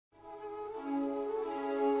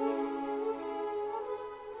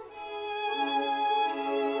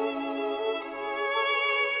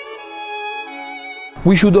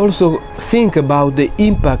We should also think about the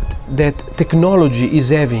impact that technology is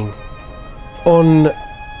having on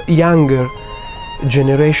younger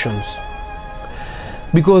generations,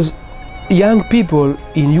 because young people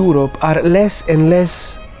in Europe are less and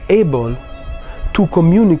less able to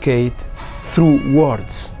communicate through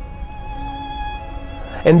words,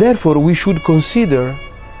 and therefore we should consider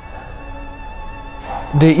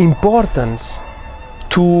the importance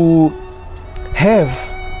to have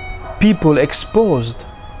people exposed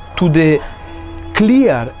to the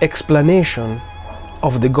clear explanation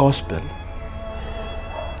of the gospel,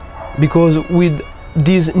 because with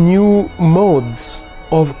these new modes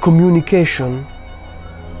of communication,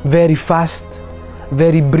 very fast,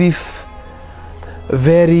 very brief,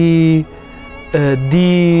 very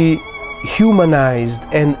dehumanized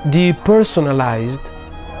and depersonalized,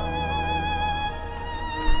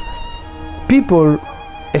 people,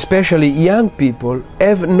 especially young people,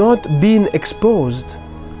 have not been exposed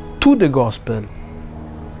to the gospel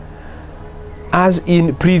as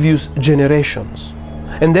in previous generations.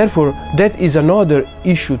 And therefore, that is another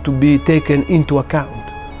issue to be taken into account.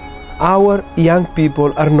 Our young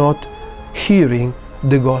people are not hearing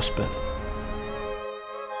the gospel.